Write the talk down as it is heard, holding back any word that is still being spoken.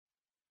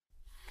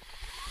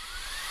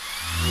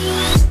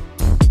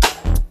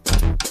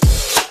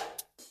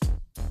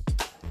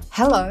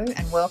Hello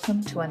and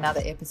welcome to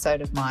another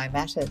episode of Myo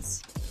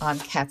Matters. I'm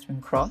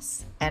Catherine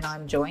Cross and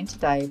I'm joined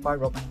today by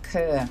Robin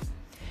Kerr.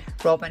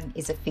 Robin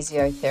is a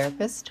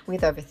physiotherapist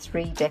with over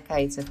 3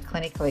 decades of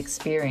clinical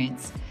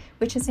experience,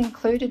 which has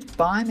included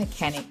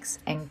biomechanics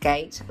and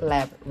gait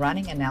lab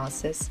running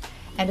analysis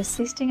and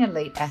assisting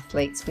elite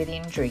athletes with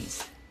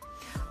injuries.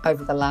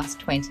 Over the last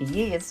 20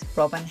 years,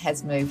 Robin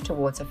has moved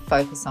towards a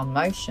focus on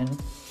motion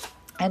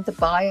and the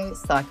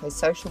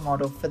biopsychosocial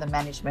model for the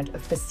management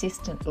of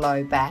persistent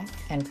low back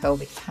and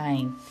pelvic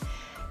pain.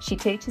 She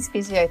teaches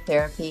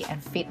physiotherapy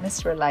and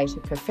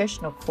fitness-related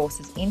professional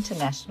courses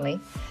internationally,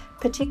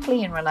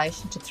 particularly in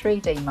relation to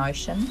 3D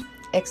motion,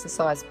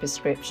 exercise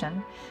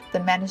prescription,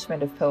 the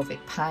management of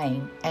pelvic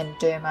pain, and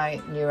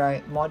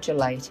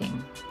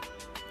dermo-neuromodulating.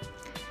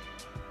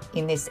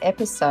 In this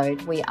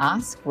episode, we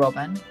ask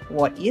Robin,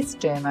 what is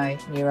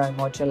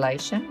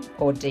dermo-neuromodulation,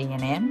 or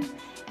DNM,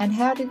 and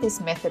how did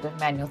this method of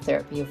manual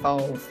therapy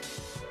evolve?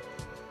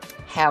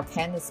 How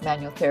can this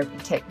manual therapy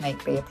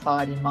technique be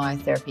applied in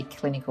myotherapy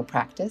clinical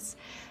practice?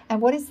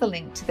 And what is the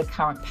link to the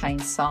current pain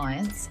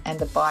science and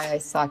the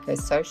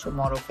biopsychosocial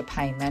model for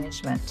pain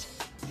management?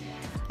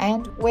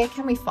 And where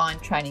can we find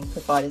training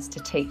providers to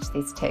teach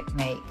this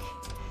technique?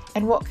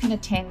 And what can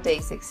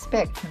attendees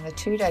expect from the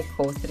 2-day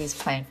course that is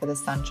planned for the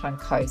Sunshine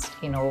Coast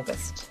in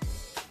August?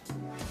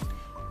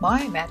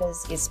 Myo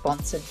Matters is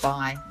sponsored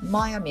by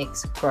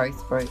Myomix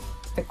Growth Group,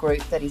 a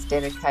group that is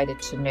dedicated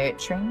to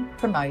nurturing,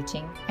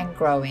 promoting and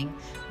growing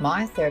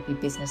myotherapy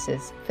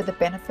businesses for the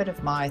benefit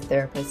of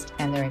myotherapists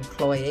and their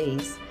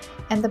employees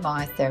and the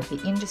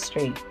myotherapy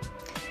industry.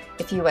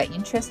 If you are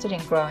interested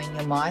in growing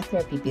your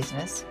myotherapy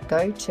business,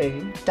 go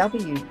to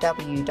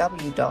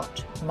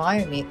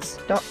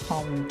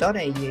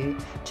www.myomix.com.au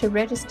to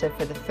register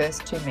for the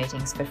first 2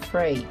 meetings for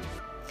free.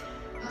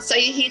 So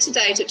you're here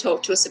today to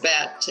talk to us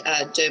about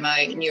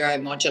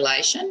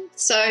dermo-neuromodulation.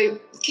 So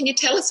can you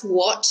tell us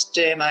what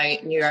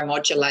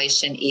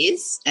dermo-neuromodulation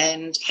is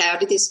and how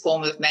did this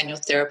form of manual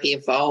therapy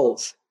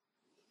evolve?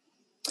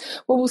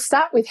 Well, we'll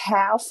start with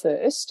how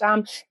first.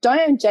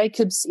 Diane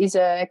Jacobs is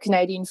a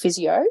Canadian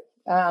physio.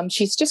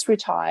 She's just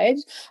retired,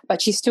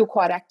 but she's still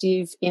quite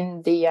active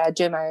in the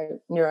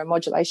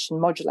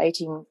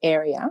modulating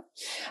area.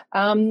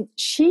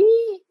 She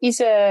is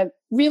a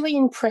really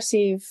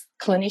impressive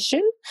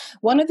clinician.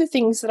 One of the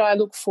things that I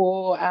look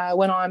for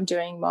when I'm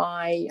doing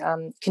my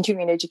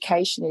continuing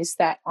education is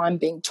that I'm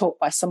being taught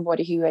by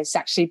somebody who has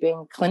actually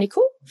been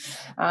clinical.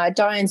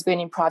 Diane's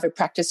been in private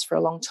practice for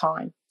a long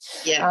time.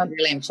 Yeah,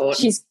 really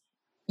important.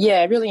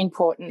 Really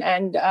important.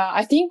 And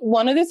I think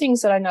one of the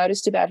things that I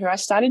noticed about her, I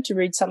started to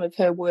read some of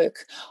her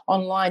work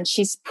online.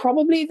 She's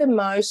probably the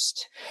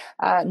most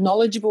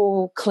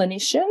knowledgeable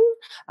clinician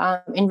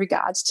in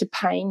regards to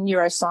pain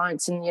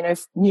neuroscience and,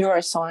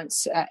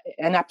 neuroscience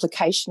and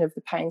application of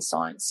the pain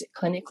science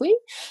clinically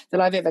that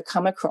I've ever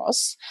come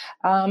across.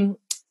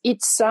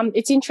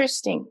 It's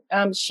interesting.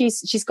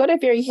 She's got a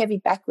very heavy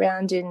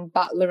background in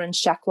Butler and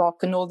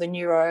Shacklock and all the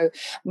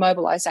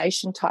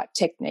neuromobilization type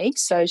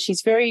techniques. So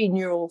she's very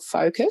neural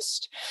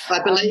focused.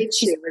 I believe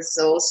she was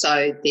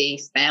also the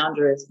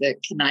founder of the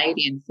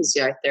Canadian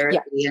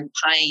Physiotherapy and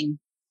Pain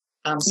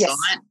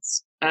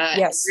Science.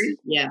 Yes.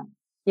 Yeah.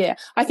 Yeah,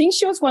 I think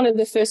she was one of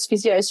the first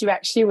physios who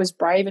actually was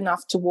brave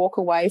enough to walk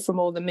away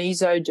from all the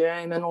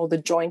mesoderm and all the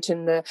joint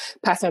and the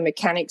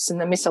pathomechanics and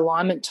the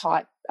misalignment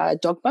type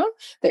dogma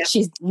that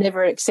she's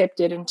never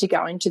accepted, and to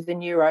go into the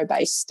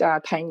neuro-based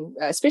pain,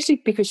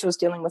 especially because she was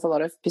dealing with a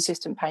lot of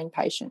persistent pain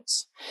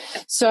patients.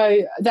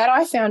 So that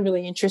I found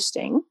really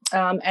interesting.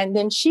 And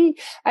then she,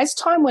 as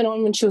time went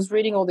on, when she was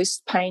reading all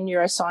this pain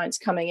neuroscience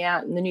coming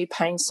out and the new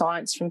pain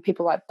science from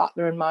people like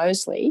Butler and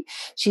Mosley,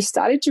 she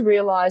started to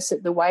realise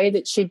that the way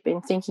that she'd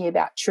been thinking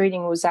about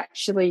treating was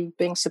actually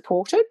being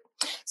supported.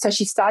 So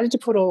she started to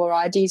put all her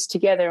ideas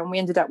together and we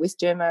ended up with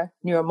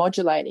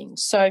dermo-neuromodulating.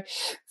 So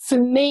for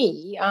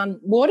me,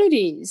 what it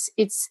is,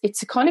 it's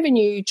a kind of a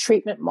new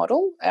treatment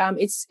model.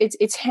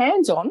 It's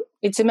hands-on.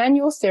 It's a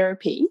manual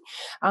therapy,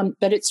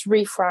 but it's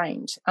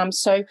reframed.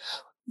 So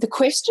the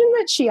question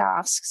that she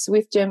asks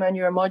with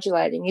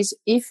dermo-neuromodulating is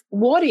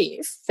what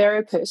if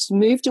therapists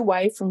moved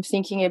away from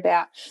thinking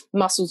about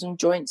muscles and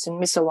joints and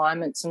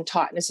misalignments and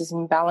tightnesses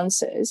and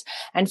balances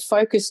and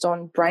focused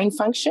on brain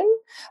function,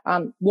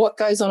 what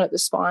goes on at the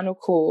spinal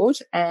cord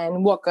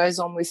and what goes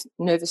on with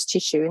nervous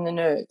tissue in the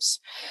nerves,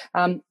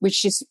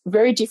 which is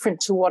very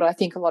different to what I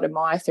think a lot of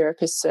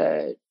myotherapists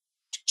are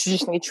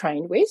traditionally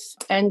trained with.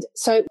 And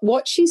so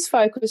what she's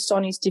focused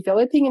on is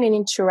developing an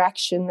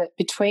interaction that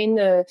between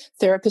the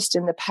therapist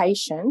and the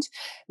patient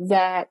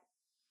that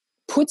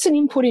puts an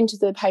input into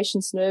the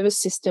patient's nervous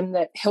system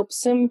that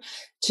helps them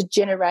to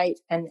generate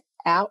an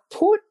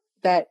output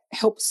that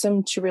helps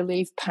them to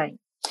relieve pain.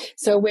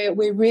 So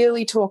we're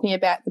really talking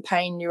about the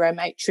pain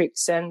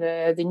neuromatrix and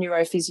the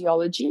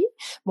neurophysiology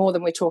more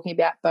than we're talking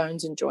about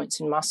bones and joints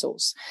and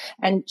muscles.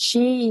 And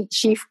she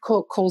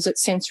calls it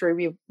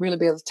sensory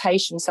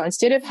rehabilitation. So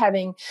instead of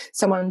having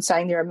someone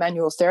saying they're a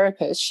manual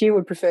therapist, she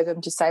would prefer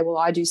them to say, well,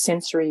 I do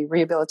sensory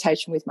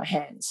rehabilitation with my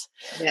hands.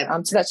 Yeah.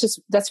 So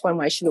that's one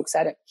way she looks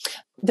at it.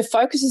 The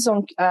focus is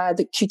on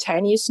the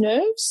cutaneous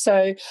nerves.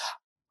 So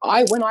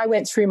when I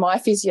went through my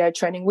physio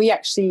training, we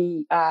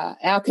actually,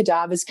 our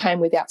cadavers came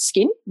without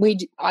skin.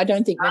 I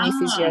don't think many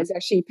physios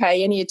actually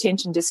pay any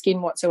attention to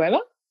skin whatsoever.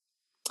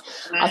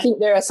 Right. I think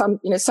there are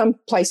some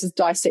places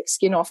dissect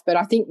skin off, but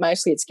I think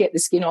mostly it's get the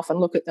skin off and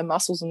look at the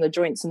muscles and the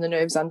joints and the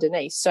nerves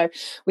underneath. So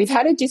we've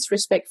had a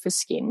disrespect for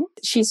skin.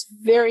 She's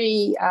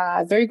very,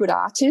 very good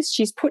artist.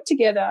 She's put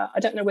together, I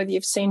don't know whether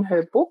you've seen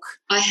her book.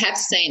 I have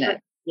seen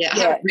it. Yeah, I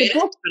haven't read it,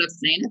 but I've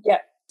seen it. Yeah.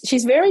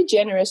 She's very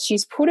generous.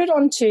 She's put it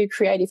onto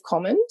Creative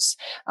Commons.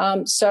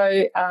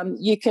 So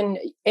you can,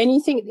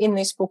 anything in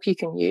this book you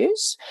can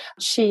use.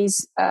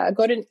 She's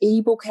got an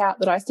ebook out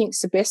that I think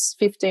is the best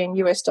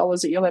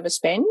 $15 that you'll ever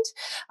spend.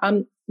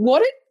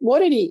 What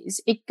it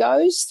is, it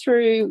goes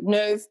through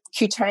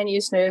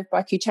cutaneous nerve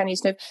by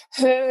cutaneous nerve.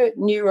 Her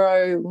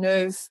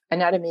nerve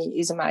anatomy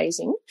is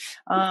amazing.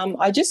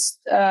 I just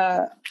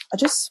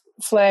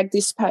flagged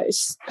this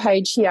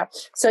page here.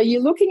 So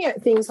you're looking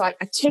at things like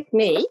a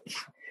technique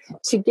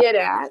to get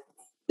at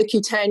the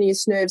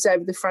cutaneous nerves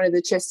over the front of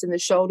the chest and the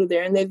shoulder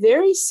there. And they're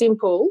very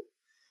simple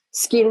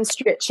skin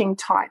stretching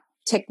type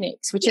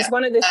techniques, which is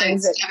one of the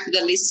things that... For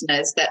the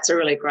listeners, that's a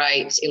really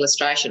great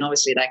illustration.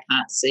 Obviously, they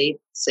can't see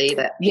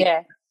that.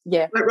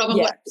 Yeah. But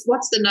Robin,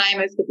 what's the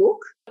name of the book?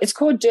 It's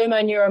called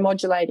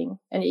Dermoneuromodulating,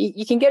 and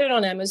you can get it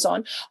on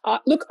Amazon.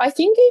 Look, I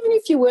think even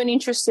if you weren't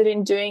interested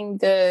in doing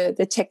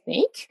the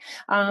technique,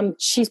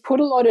 she's put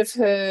a lot of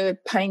her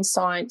pain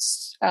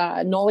science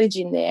knowledge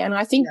in there, and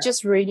I think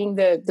just reading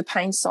the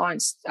pain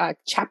science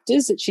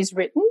chapters that she's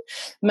written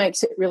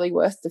makes it really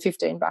worth the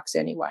 $15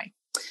 anyway.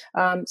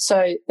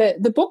 So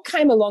the book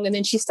came along, and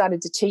then she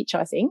started to teach.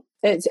 I think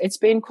it's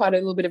been quite a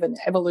little bit of an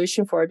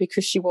evolution for her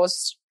because she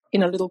was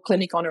in a little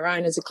clinic on her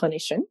own as a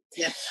clinician.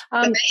 Yeah.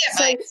 For me, it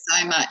makes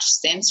so much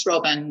sense,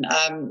 Robin.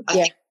 I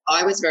think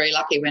I was very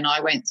lucky when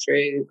I went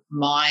through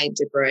my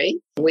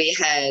degree. We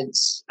had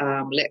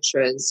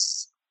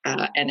lecturers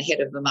and a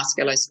head of the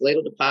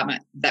musculoskeletal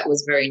department that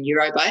was very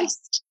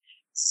neuro-based.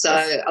 So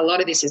a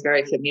lot of this is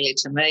very familiar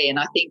to me, and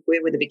I think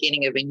we were the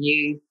beginning of a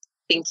new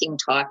thinking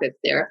type of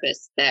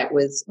therapist that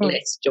was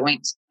less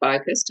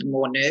joint-focused and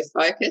more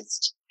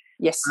nerve-focused.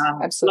 Yes,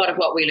 absolutely. A lot of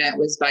what we learnt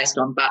was based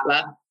on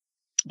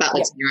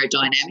Butler's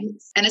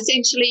neurodynamics. And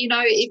essentially,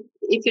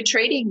 if you're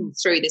treating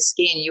through the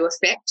skin, you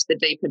affect the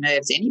deeper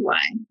nerves anyway.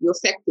 You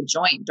affect the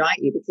joint, don't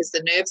you? Because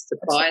the nerves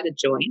supply the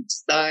joint.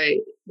 So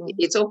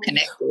it's all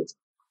connected.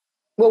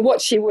 Well,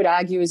 what she would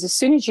argue is as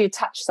soon as you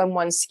touch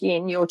someone's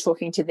skin, you're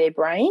talking to their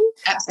brain.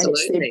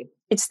 Absolutely. And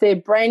it's their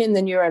brain and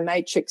the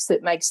neuromatrix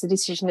that makes the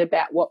decision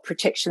about what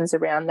protections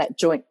around that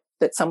joint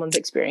that someone's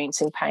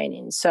experiencing pain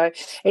in. So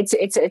it's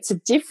a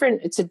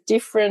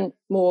different,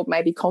 more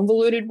maybe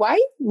convoluted way,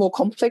 more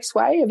complex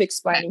way of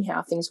explaining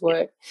how things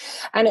work.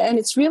 And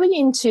it's really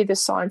into the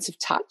science of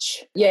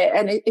touch.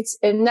 Yeah,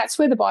 and that's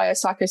where the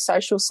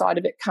biopsychosocial side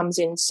of it comes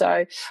in.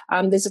 So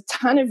there's a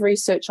ton of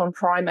research on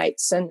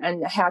primates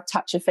and how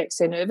touch affects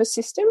their nervous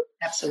system.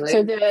 Absolutely.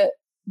 So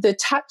the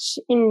touch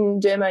in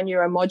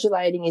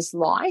dermoneuromodulating is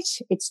light,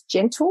 it's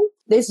gentle,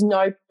 there's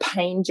no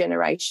pain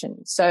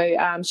generation. So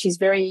she's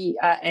very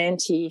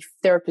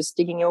anti-therapist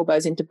digging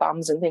elbows into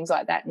bums and things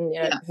like that and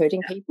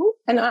hurting people.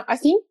 And I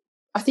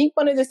think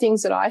one of the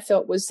things that I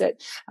felt was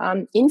that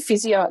in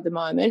physio at the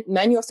moment,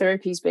 manual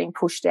therapy is being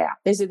pushed out.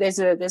 There's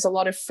a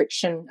lot of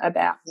friction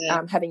about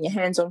having your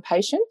hands on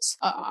patients.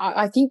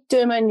 I think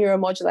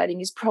dermoneuromodulating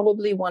is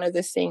probably one of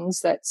the things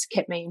that's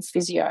kept me in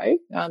physio,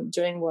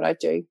 doing what I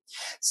do.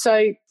 So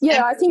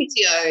I think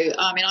physio.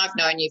 I mean, I've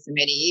known you for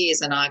many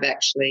years, and I've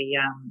actually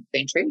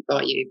been treated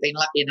by you. Been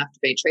lucky enough to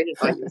be treated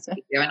by you as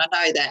physio, and I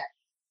know that.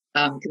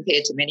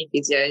 Compared to many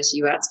physios,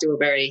 you are still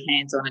very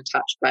hands-on and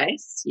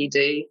touch-based. You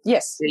do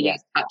use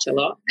touch a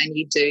lot, and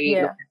you do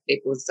look at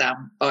people's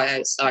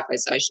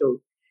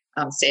biopsychosocial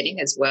setting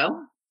as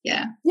well.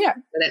 Yeah. So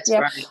that's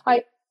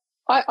great.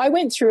 I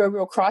went through a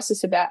real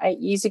crisis about 8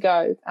 years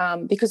ago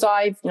because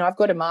I've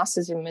got a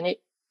master's in Manette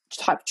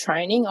type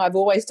training. I've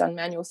always done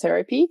manual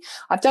therapy.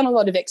 I've done a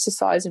lot of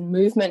exercise and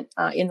movement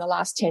in the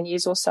last 10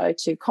 years or so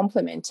to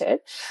complement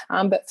it.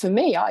 But for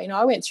me,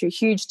 I went through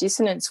huge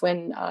dissonance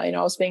when I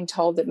was being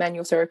told that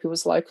manual therapy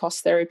was low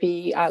cost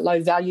therapy,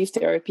 low value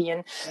therapy,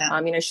 and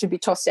should be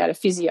tossed out of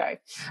physio.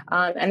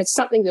 And it's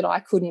something that I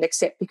couldn't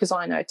accept because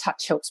I know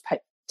touch helps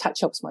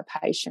my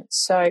patients.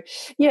 So,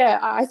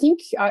 I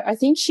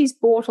think she's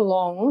brought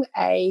along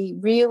a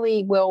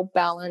really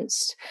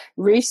well-balanced,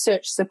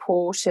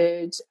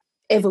 research-supported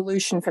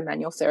evolution for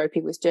manual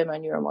therapy with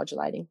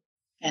dermoneuromodulating.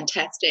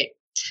 Fantastic.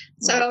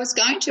 So I was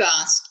going to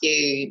ask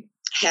you,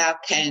 how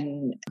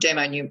can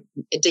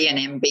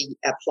DNM be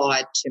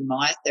applied to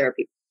my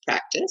therapy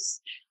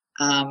practice?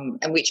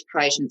 and which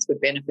patients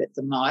would benefit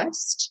the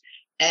most,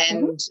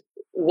 and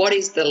what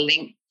is the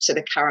link to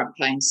the current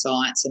pain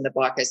science and the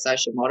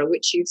biosocial model,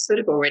 which you've sort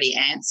of already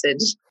answered.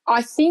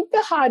 I think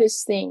the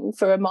hardest thing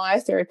for a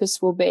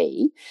myotherapist will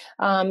be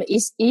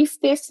is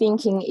if their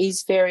thinking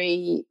is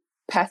very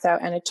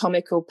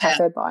pathoanatomical,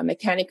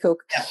 pathobiomechanical,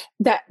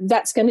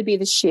 that's going to be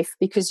the shift,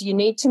 because you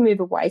need to move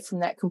away from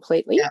that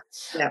completely.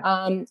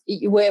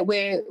 Where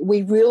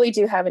we really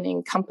do have an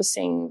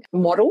encompassing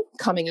model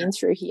coming in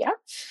through here,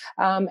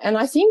 and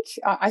I think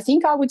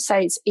I would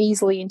say it's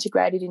easily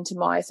integrated into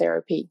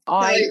myotherapy.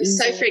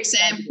 So for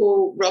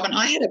example, Robin,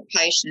 I had a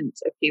patient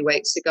a few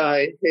weeks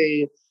ago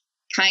who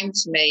came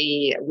to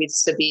me with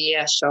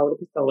severe shoulder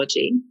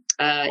pathology.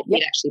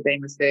 He'd actually been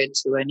referred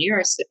to a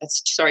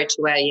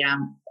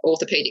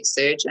orthopedic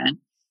surgeon,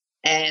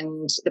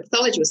 and the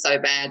pathology was so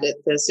bad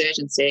that the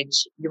surgeon said,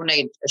 "You'll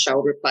need a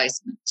shoulder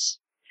replacement."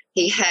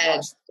 He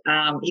had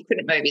he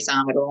couldn't move his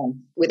arm at all,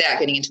 without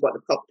getting into what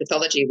the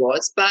pathology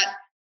was. But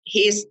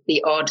here's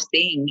the odd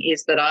thing,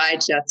 is that I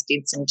just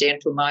did some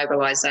gentle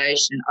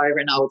mobilisation over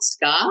an old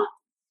scar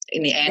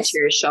in the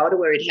anterior shoulder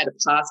where he'd had a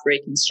past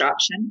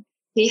reconstruction.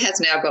 He has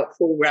now got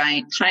full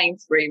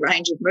pain-free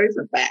range of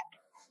movement back.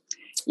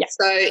 Yeah.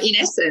 So in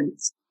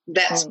essence,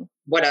 that's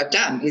what I've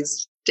done,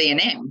 is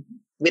DNM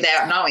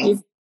without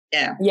knowing.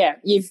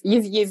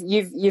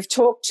 You've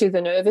talked to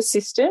the nervous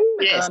system.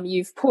 Yes.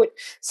 You've put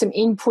some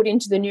input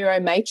into the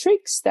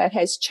neuromatrix that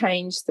has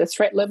changed the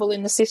threat level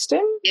in the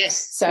system. Yes.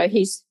 So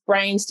his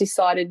brain's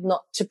decided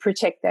not to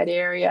protect that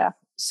area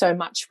so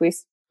much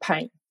with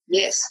pain.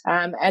 Yes.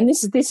 And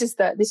this is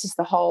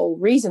the whole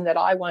reason that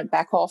I won't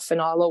back off, and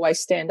I'll always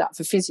stand up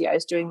for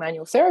physios doing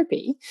manual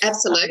therapy.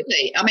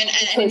 Absolutely. I mean,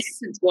 and in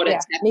essence, what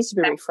it's needs to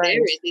be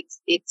reframed.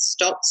 It's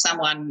stopped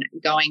someone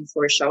going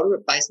for a shoulder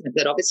replacement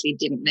that obviously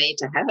didn't need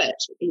to have it.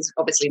 He's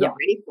obviously not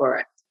ready for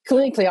it.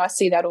 Clinically, I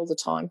see that all the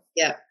time.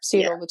 Yeah.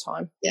 See it all the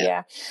time.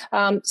 Yeah.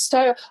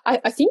 So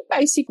I think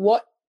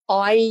what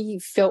I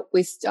felt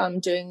with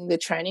doing the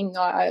training,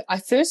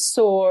 I first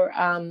saw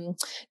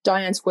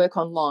Diane's work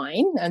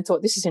online and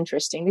thought, this is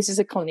interesting. This is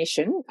a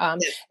clinician.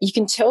 You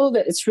can tell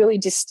that it's really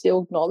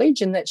distilled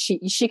knowledge, and that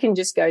she can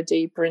just go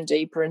deeper and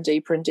deeper and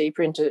deeper and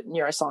deeper into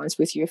neuroscience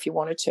with you if you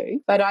wanted to.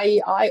 But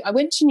I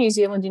went to New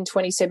Zealand in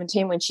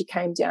 2017 when she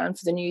came down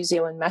for the New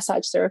Zealand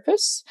massage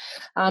therapists.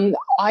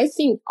 I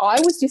think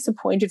I was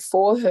disappointed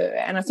for her,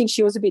 and I think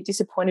she was a bit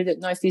disappointed that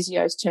no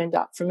physios turned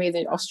up from either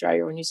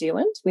Australia or New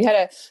Zealand. We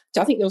had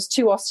I think there was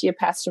 2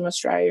 osteopaths from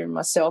Australia and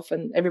myself,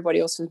 and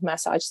everybody else was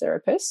massage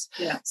therapists.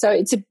 Yeah. So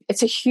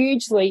it's a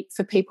huge leap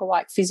for people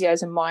like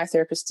physios and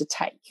myotherapists to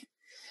take.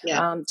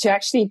 Yeah. To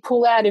actually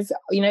pull out of,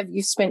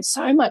 you've spent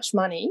so much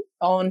money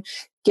on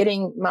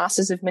getting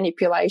masters of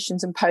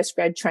manipulations and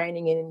postgrad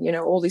training and,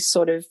 all this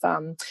sort of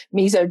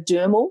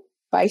mesodermal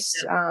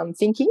based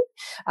thinking,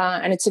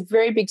 and it's a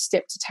very big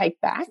step to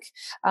take back.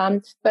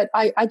 But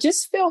I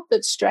just felt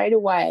that straight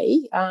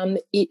away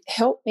it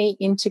helped me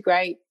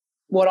integrate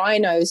what I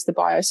know is the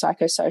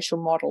biopsychosocial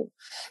model.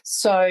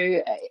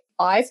 So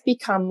I've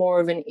become more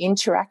of an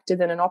interactor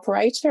than an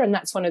operator, and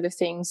that's one of the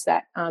things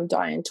that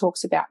Diane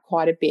talks about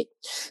quite a bit.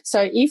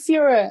 So if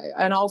you're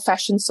an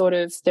old-fashioned sort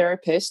of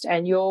therapist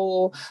and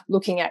you're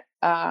looking at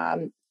a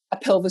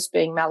pelvis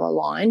being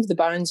malaligned, the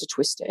bones are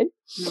twisted,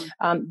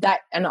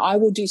 and I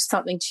will do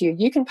something to you.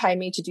 You can pay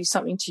me to do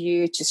something to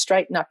you to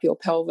straighten up your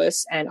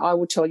pelvis, and I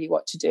will tell you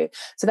what to do.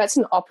 So that's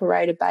an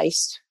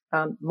operator-based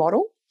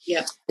model.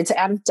 Yeah. It's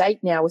out of date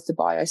now with the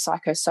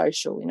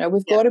biopsychosocial.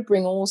 We've got to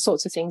bring all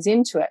sorts of things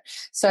into it.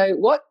 So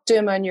what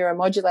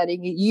dermoneuromodulating,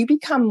 you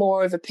become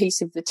more of a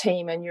piece of the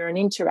team, and you're an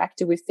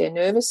interactor with their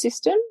nervous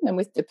system and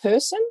with the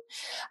person.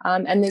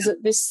 And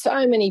there's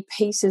so many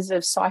pieces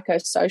of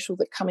psychosocial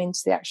that come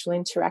into the actual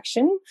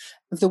interaction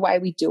of the way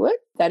we do it,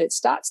 that it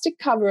starts to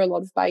cover a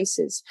lot of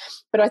bases.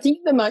 But I think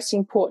the most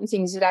important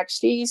thing is it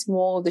actually is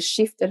more the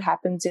shift that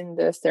happens in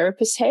the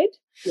therapist's head.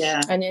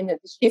 Yeah. And then the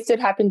shift that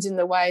happens in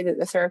the way that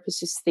the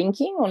therapist is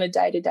thinking on a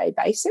day-to-day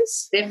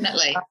basis.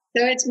 Definitely.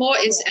 So it's more,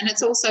 and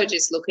it's also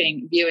just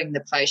viewing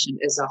the patient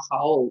as a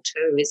whole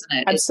too, isn't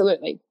it?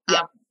 Absolutely.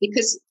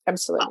 Because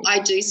absolutely, I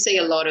do see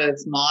a lot of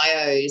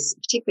myos,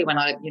 particularly when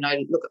I,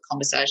 look at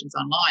conversations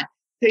online,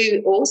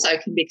 who also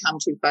can become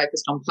too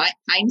focused on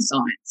pain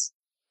science.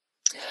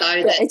 So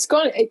it's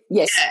got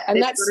yes,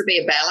 and that's got to be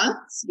a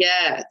balance.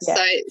 Yeah.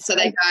 So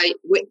they go,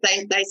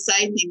 they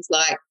say things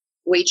like,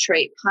 we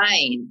treat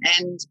pain,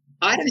 and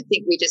I don't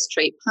think we just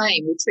treat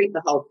pain. We treat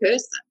the whole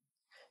person.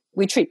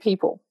 We treat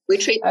people. We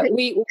treat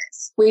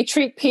we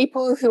treat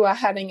people who are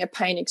having a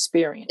pain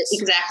experience.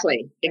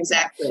 Exactly.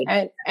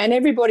 And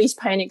everybody's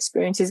pain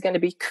experience is going to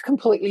be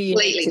completely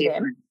unique to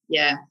them.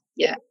 Yeah.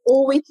 Yeah.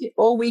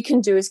 All we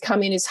can do is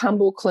come in as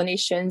humble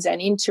clinicians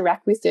and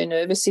interact with their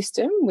nervous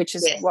system, which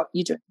is what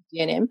you do at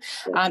DNM,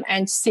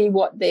 and see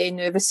what their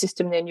nervous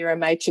system, their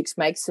neuromatrix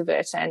makes of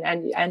it,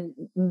 and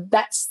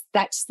that's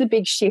the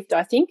big shift.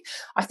 I think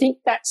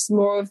that's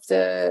more of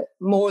the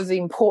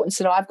importance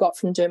that I've got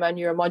from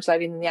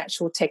dermo-neuromodulating than the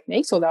actual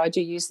techniques, although I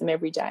do use them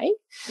every day.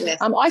 Yes.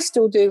 I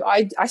still do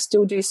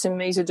some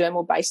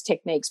mesodermal based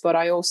techniques, but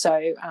I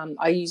also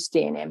I use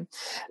DNM,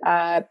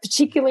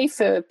 particularly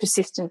for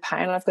persistent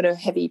pain. I've got a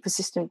heavy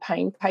persistent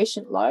pain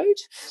patient load.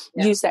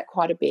 Use that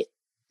quite a bit.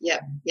 Yeah.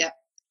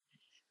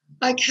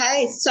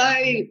 Okay, so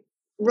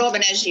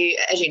Robyn, as you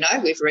know,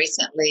 we've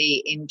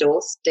recently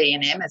endorsed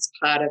DNM as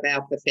part of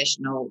our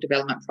professional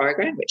development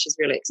program, which is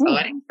really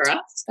exciting for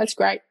us. That's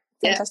great.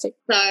 Fantastic.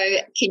 Yeah. So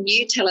can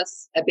you tell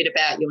us a bit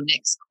about your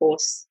next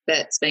course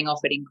that's being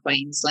offered in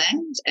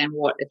Queensland and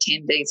what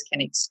attendees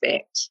can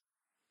expect?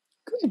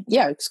 Good.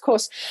 Yeah, of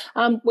course.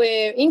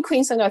 We're in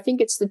Queensland, I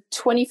think it's the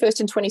 21st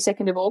and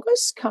 22nd of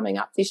August coming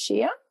up this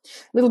year. A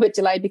little bit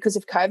delayed because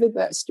of COVID,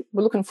 but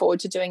we're looking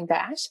forward to doing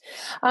that.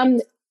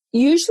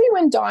 Usually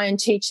when Diane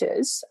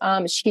teaches,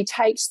 she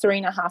takes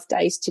 3.5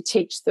 days to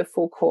teach the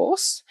full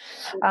course.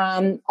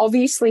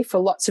 Obviously, for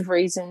lots of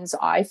reasons,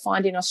 I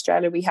find in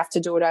Australia we have to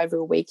do it over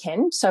a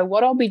weekend. So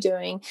what I'll be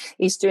doing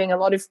is doing a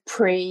lot of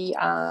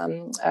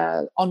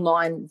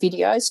online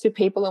videos for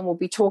people, and we'll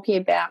be talking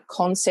about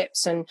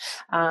concepts and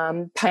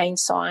pain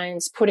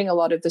science, putting a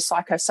lot of the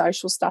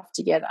psychosocial stuff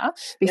together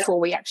before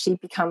we actually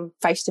become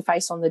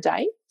face-to-face on the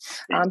day.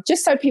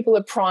 Just so people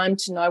are primed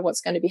to know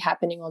what's going to be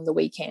happening on the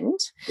weekend.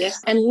 Yes.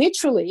 And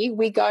literally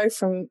we go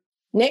from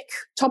neck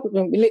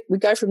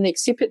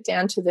occiput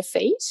down to the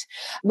feet.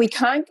 We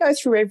can't go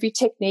through every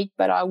technique,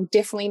 but I will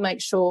definitely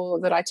make sure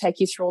that I take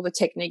you through all the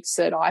techniques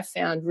that I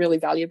found really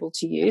valuable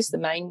to use, the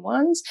main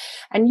ones.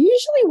 And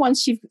usually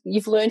once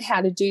you've learned how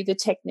to do the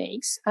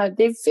techniques,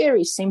 they're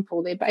very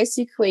simple. They're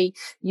basically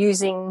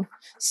using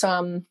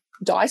some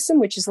Dyson,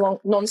 which is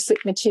non-slip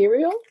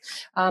material,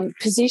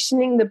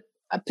 positioning the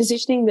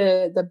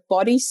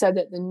body so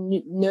that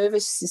the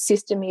nervous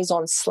system is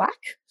on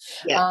slack,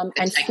 and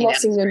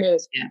flossing the nerve.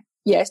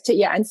 Yes,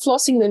 and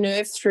flossing the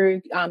nerve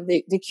through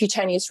the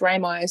cutaneous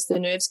rami as the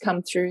nerves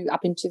come through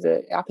up into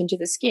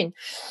the skin.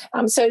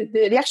 So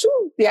the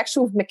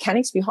actual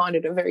mechanics behind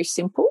it are very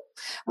simple.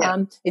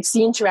 It's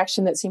the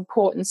interaction that's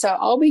important. So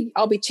I'll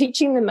be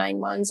teaching the main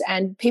ones,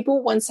 and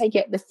people, once they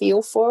get the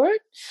feel for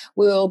it,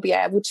 will be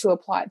able to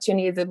apply it to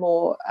any of the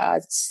more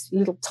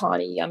little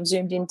tiny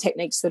zoomed in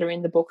techniques that are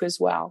in the book as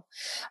well.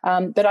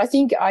 But I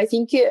think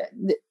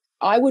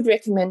I would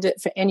recommend it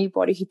for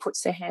anybody who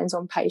puts their hands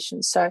on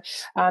patients. So,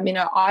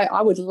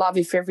 I would love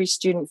if every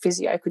student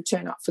physio could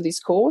turn up for this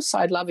course.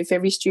 I'd love if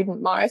every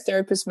student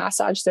myotherapist,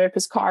 massage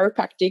therapist,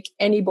 chiropractic,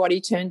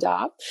 anybody turned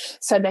up,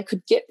 so they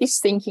could get this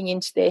thinking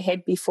into their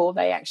head before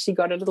they actually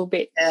got a little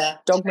bit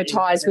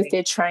dogmatized with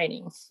their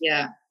training.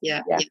 Yeah.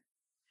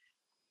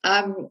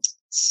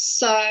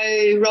 So,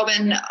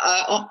 Robyn,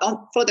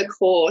 for the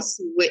course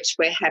which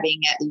we're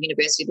having at the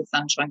University of the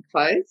Sunshine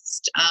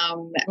Coast,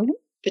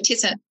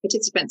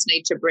 participants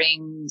need to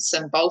bring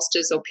some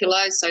bolsters or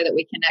pillows so that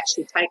we can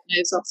actually take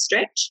nerves off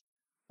stretch.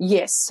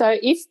 Yes. So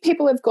if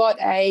people have got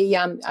a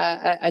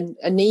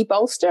knee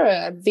bolster,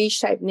 a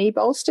V-shaped knee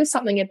bolster,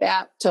 something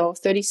about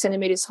 30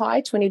 centimetres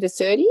high, 20 to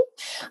 30,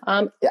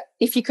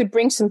 if you could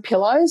bring some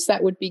pillows,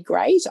 that would be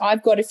great.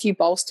 I've got a few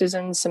bolsters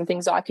and some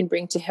things I can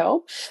bring to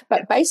help.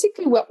 But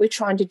basically what we're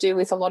trying to do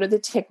with a lot of the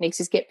techniques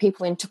is get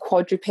people into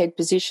quadruped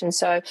position,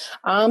 so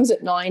arms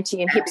at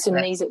 90 and hips and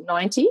knees at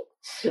 90.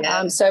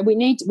 So we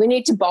need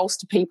to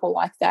bolster people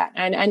like that,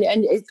 and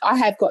I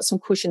have got some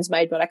cushions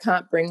made, but I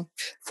can't bring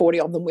 40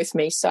 of them with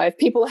me. So if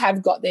people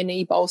have got their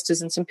knee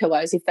bolsters and some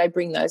pillows, if they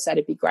bring those,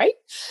 that'd be great.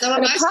 So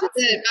are most of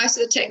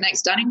the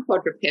techniques done in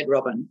quadruped,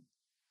 Robyn?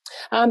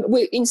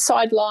 We're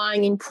inside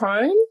lying in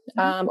prone,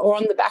 or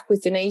on the back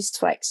with the knees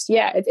flexed.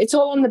 Yeah, it's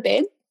all on the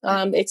bed.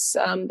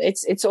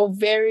 It's all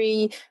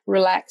very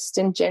relaxed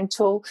and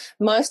gentle.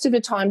 Most of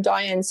the time,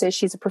 Diane says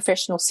she's a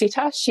professional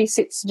sitter. She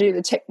sits to do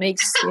the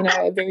techniques,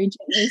 very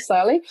gently,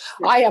 slowly.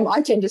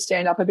 I tend to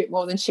stand up a bit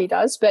more than she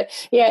does, but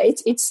yeah,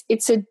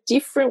 it's a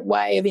different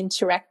way of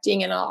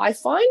interacting. And I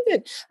find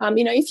that,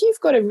 if you've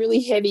got a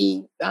really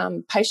heavy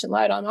patient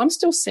load, I'm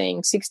still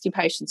seeing 60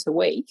 patients a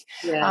week.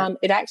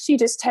 It actually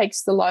just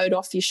takes the load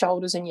off your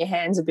shoulders and your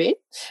hands a bit,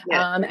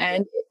 and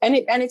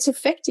it's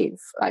effective.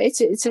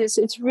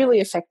 It's really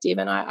effective.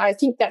 And I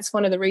think that's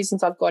one of the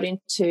reasons I've got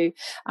into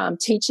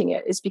teaching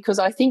it, is because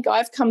I think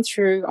I've come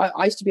through,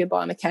 I used to be a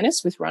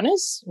biomechanist with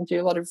runners and do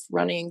a lot of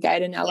running and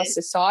gait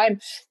analysis. So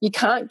you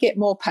can't get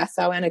more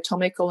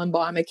pathoanatomical and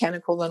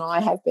biomechanical than I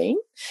have been.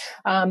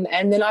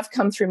 And then I've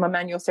come through my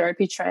manual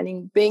therapy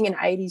training. Being an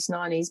 80s,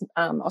 90s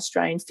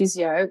Australian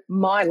physio,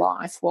 my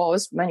life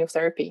was manual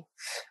therapy.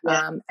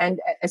 And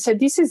so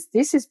this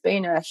has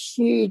been a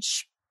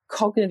huge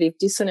cognitive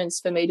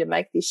dissonance for me to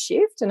make this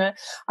shift, and a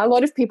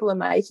lot of people are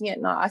making it,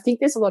 and I think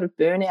there's a lot of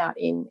burnout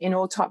in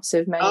all types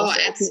of manual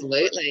therapy.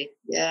 Absolutely.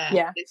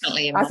 Yeah,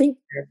 definitely in I think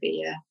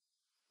therapy.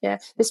 Yeah,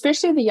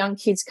 especially the young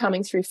kids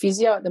coming through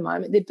physio at the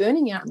moment, they're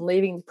burning out and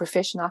leaving the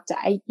profession after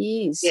 8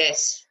 years.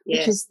 Yes.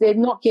 Because they're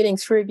not getting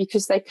through,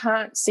 because they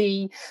can't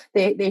see,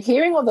 they're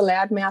hearing all the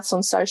loudmouths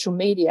on social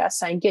media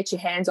saying get your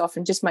hands off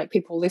and just make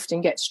people lift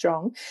and get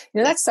strong.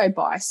 That's so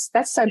biased.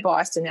 That's so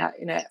biased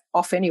and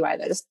off anyway.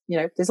 That is,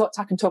 there's lots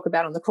I can talk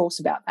about on the course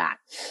about that.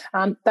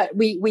 But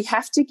we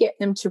have to get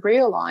them to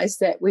realise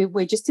that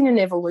we're just in an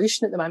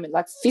evolution at the moment.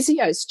 Like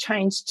physio's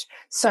changed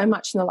so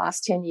much in the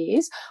last 10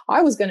 years.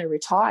 I was going to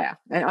retire,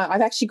 and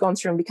I've actually gone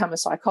through and become a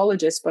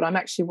psychologist, but I'm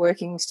actually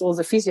working still as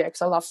a physio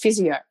because I love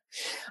physio.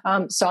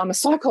 So I'm a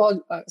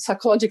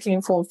psychologically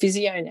informed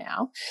physio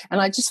now, and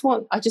I just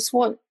want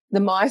the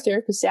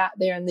myotherapists out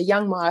there and the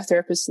young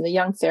myotherapists and the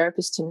young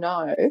therapists to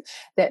know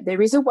that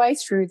there is a way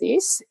through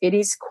this. It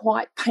is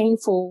quite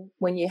painful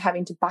when you're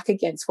having to buck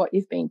against what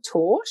you've been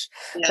taught,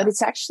 but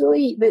it's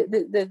actually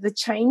the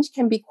change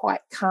can be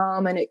quite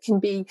calm, and it can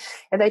be,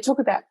 and they talk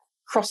about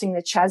crossing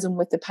the chasm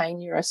with the pain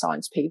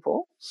neuroscience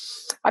people.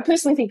 I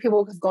personally think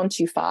people have gone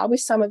too far with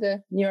some of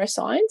the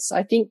neuroscience.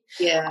 I think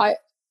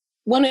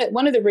one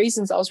of the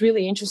reasons I was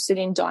really interested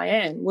in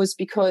Diane was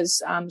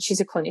because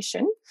she's a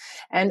clinician,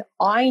 and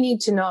I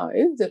need to know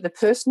that the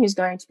person who's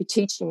going to be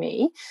teaching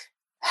me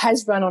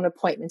has run on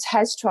appointments,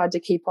 has tried to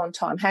keep on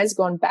time, has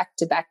gone back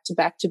to back to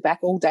back to back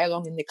all day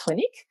long in the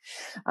clinic.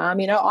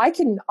 I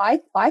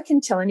can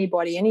tell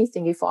anybody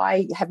anything. If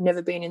I have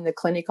never been in the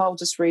clinic, I'll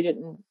just read it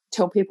and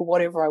tell people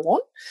whatever I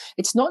want.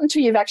 It's not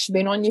until you've actually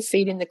been on your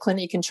feet in the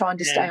clinic and trying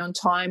to stay on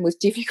time with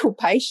difficult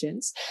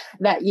patients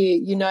that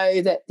you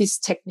know that this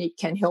technique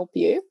can help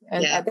you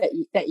and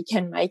that you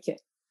can make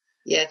it.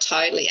 Yeah,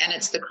 totally. And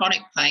it's the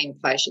chronic pain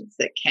patients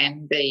that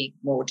can be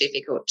more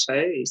difficult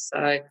too.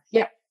 So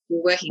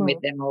you're working with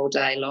them all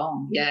day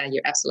long. Yeah,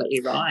 you're absolutely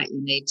right.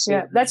 You need to.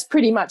 Yeah, that's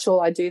pretty much all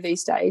I do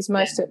these days.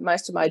 Most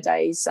of my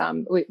days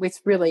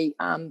with really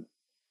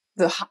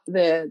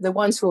the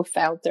ones who have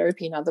failed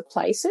therapy in other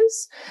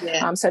places.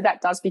 So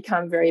that does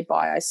become very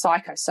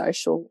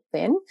biopsychosocial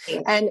then.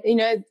 Yes.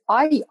 And,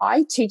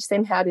 I teach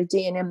them how to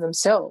DNM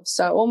themselves.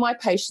 So all my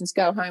patients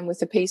go home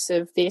with a piece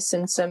of this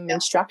and some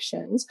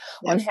instructions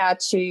on how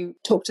to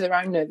talk to their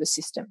own nervous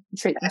system and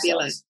treat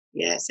themselves.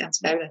 Yeah, sounds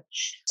fabulous.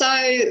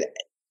 So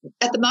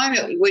at the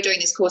moment, we're doing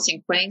this course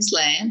in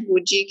Queensland.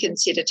 Would you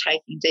consider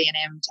taking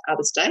DNM to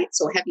other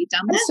states, or have you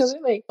done that?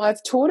 Absolutely.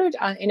 I've taught it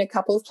in a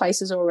couple of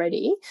places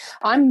already.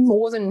 I'm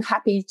more than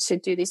happy to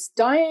do this.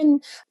 Diane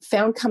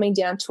found coming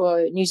down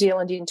to New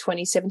Zealand in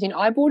 2017.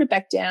 I brought her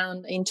back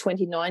down in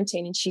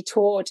 2019, and she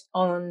taught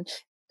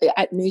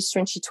at Noosa,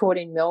 and she taught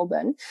in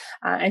Melbourne,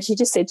 and she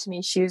just said to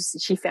me she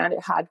found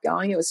it hard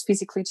going. It was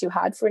physically too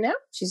hard for her now.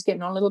 She's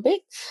getting on a little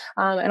bit,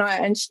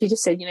 and she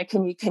just said,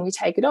 can you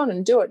take it on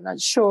and do it? And I'm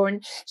sure.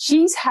 And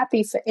she's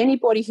happy for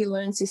anybody who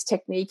learns this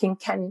technique and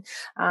can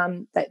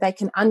that they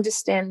can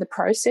understand the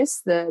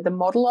process, the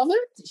model of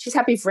it. She's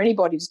happy for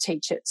anybody to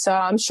teach it. So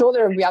I'm sure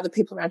there will be other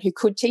people around who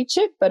could teach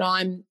it, but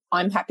I'm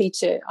happy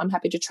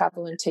to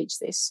travel and teach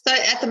this. So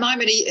at the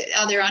moment,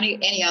 are there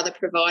any other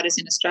providers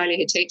in Australia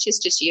who teach this?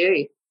 Just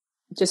you?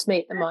 Just me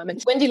at the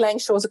moment. Wendy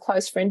Langshaw is a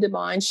close friend of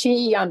mine.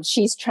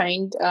 She's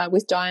trained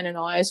with Diane and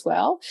I as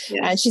well,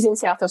 and she's in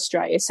South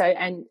Australia. So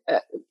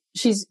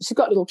she's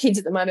got little kids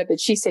at the moment,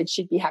 but she said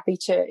she'd be happy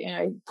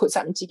to put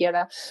something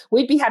together.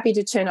 We'd be happy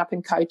to turn up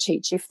and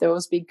co-teach if there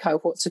was big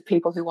cohorts of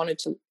people who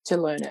wanted to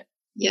learn it.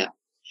 Yeah.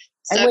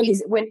 So,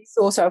 and Wendy's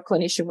also a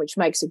clinician, which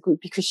makes it good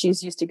because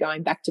she's used to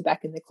going back to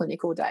back in the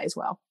clinic all day as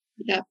well.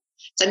 Yeah.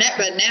 So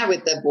now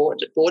with the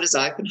borders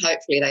open,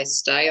 hopefully they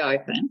stay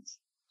open.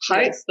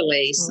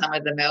 Hopefully some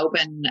of the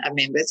Melbourne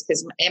members,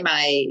 because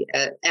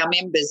our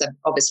members are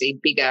obviously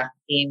bigger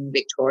in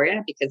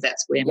Victoria because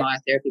that's where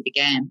myotherapy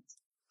began.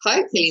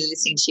 Hopefully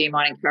listening to you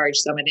might encourage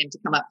some of them to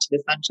come up to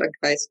the Sunshine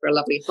Coast for a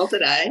lovely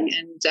holiday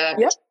and a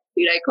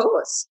 2-day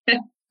course.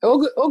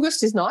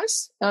 August is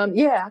nice.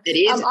 It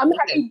is.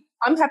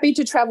 I'm happy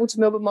to travel to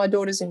Melbourne. My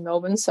daughter's in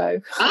Melbourne, so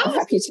I'm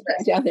happy to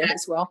go down there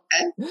as well.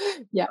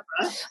 Okay. Yeah.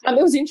 Right.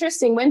 It was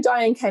interesting. When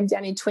Diane came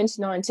down in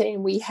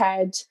 2019, we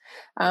had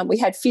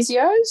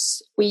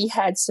physios, we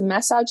had some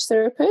massage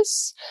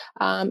therapists,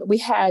 we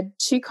had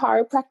 2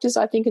 chiropractors,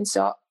 I think, and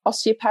so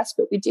osteopaths,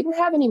 but we didn't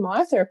have any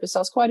myotherapists. I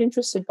was quite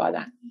interested by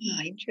that.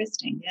 Oh,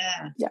 interesting.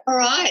 Yeah. All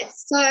right.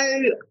 So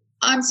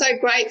I'm so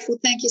grateful.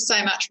 Thank you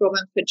so much,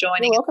 Robyn, for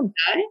joining us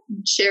today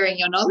and sharing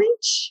your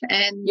knowledge.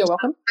 And you're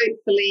welcome.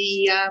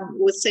 Hopefully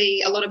we'll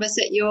see a lot of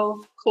us at your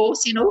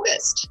course in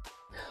August.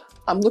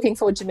 I'm looking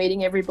forward to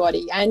meeting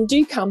everybody, and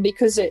do come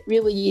because it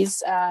really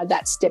is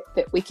that step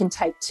that we can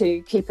take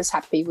to keep us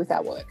happy with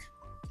our work.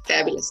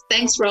 Fabulous.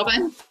 Thanks,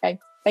 Robyn. Okay.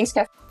 Thanks,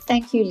 Kath.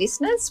 Thank you,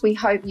 listeners. We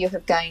hope you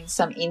have gained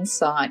some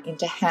insight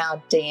into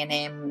how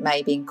DNM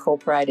may be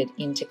incorporated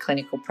into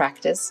clinical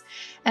practice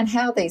and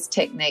how these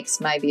techniques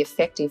may be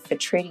effective for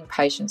treating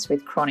patients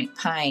with chronic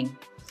pain.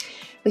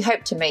 We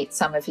hope to meet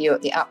some of you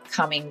at the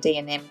upcoming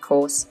DNM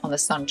course on the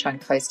Sunshine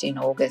Coast in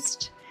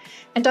August.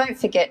 And don't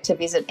forget to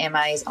visit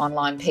MA's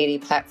online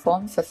PD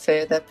platform for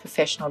further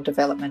professional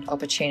development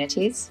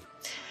opportunities.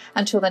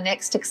 Until the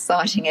next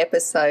exciting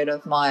episode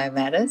of Myo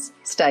Matters,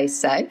 stay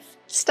safe,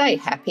 stay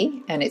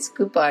happy, and it's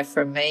goodbye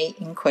from me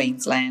in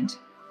Queensland.